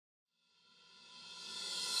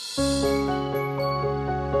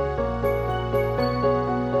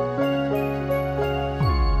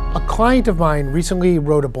client of mine recently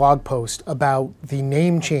wrote a blog post about the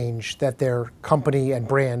name change that their company and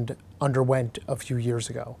brand underwent a few years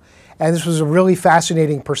ago. And this was a really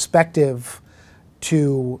fascinating perspective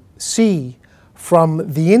to see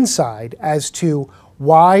from the inside as to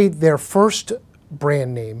why their first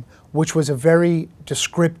brand name, which was a very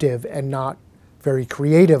descriptive and not very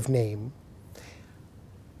creative name,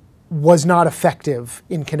 was not effective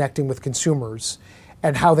in connecting with consumers,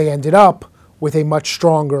 and how they ended up with a much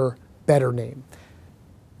stronger, better name.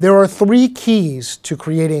 There are three keys to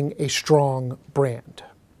creating a strong brand.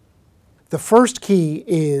 The first key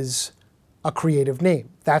is a creative name.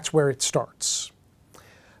 That's where it starts.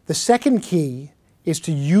 The second key is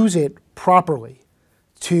to use it properly,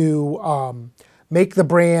 to make the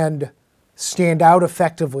brand stand out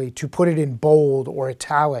effectively, to put it in bold or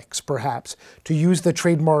italics perhaps, to use the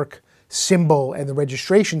trademark symbol and the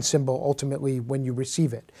registration symbol ultimately when you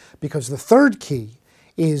receive it. Because the third key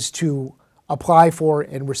is to apply for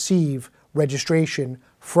and receive registration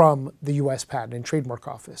from the US Patent and Trademark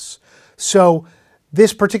Office. So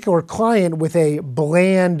this particular client with a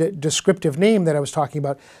bland descriptive name that I was talking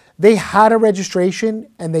about, they had a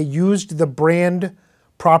registration and they used the brand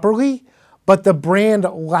properly, but the brand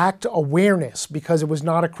lacked awareness because it was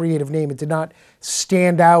not a creative name. It did not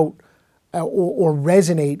stand out or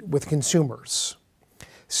resonate with consumers.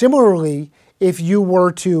 Similarly, if you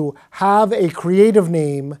were to have a creative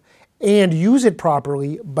name and use it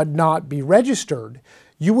properly but not be registered,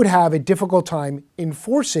 you would have a difficult time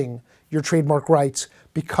enforcing your trademark rights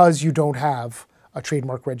because you don't have a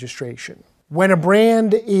trademark registration. When a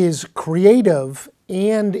brand is creative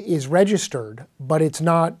and is registered, but it's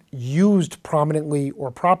not used prominently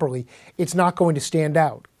or properly, it's not going to stand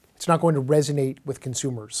out. It's not going to resonate with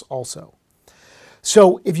consumers also.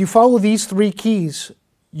 So if you follow these three keys,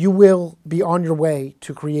 you will be on your way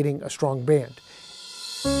to creating a strong brand.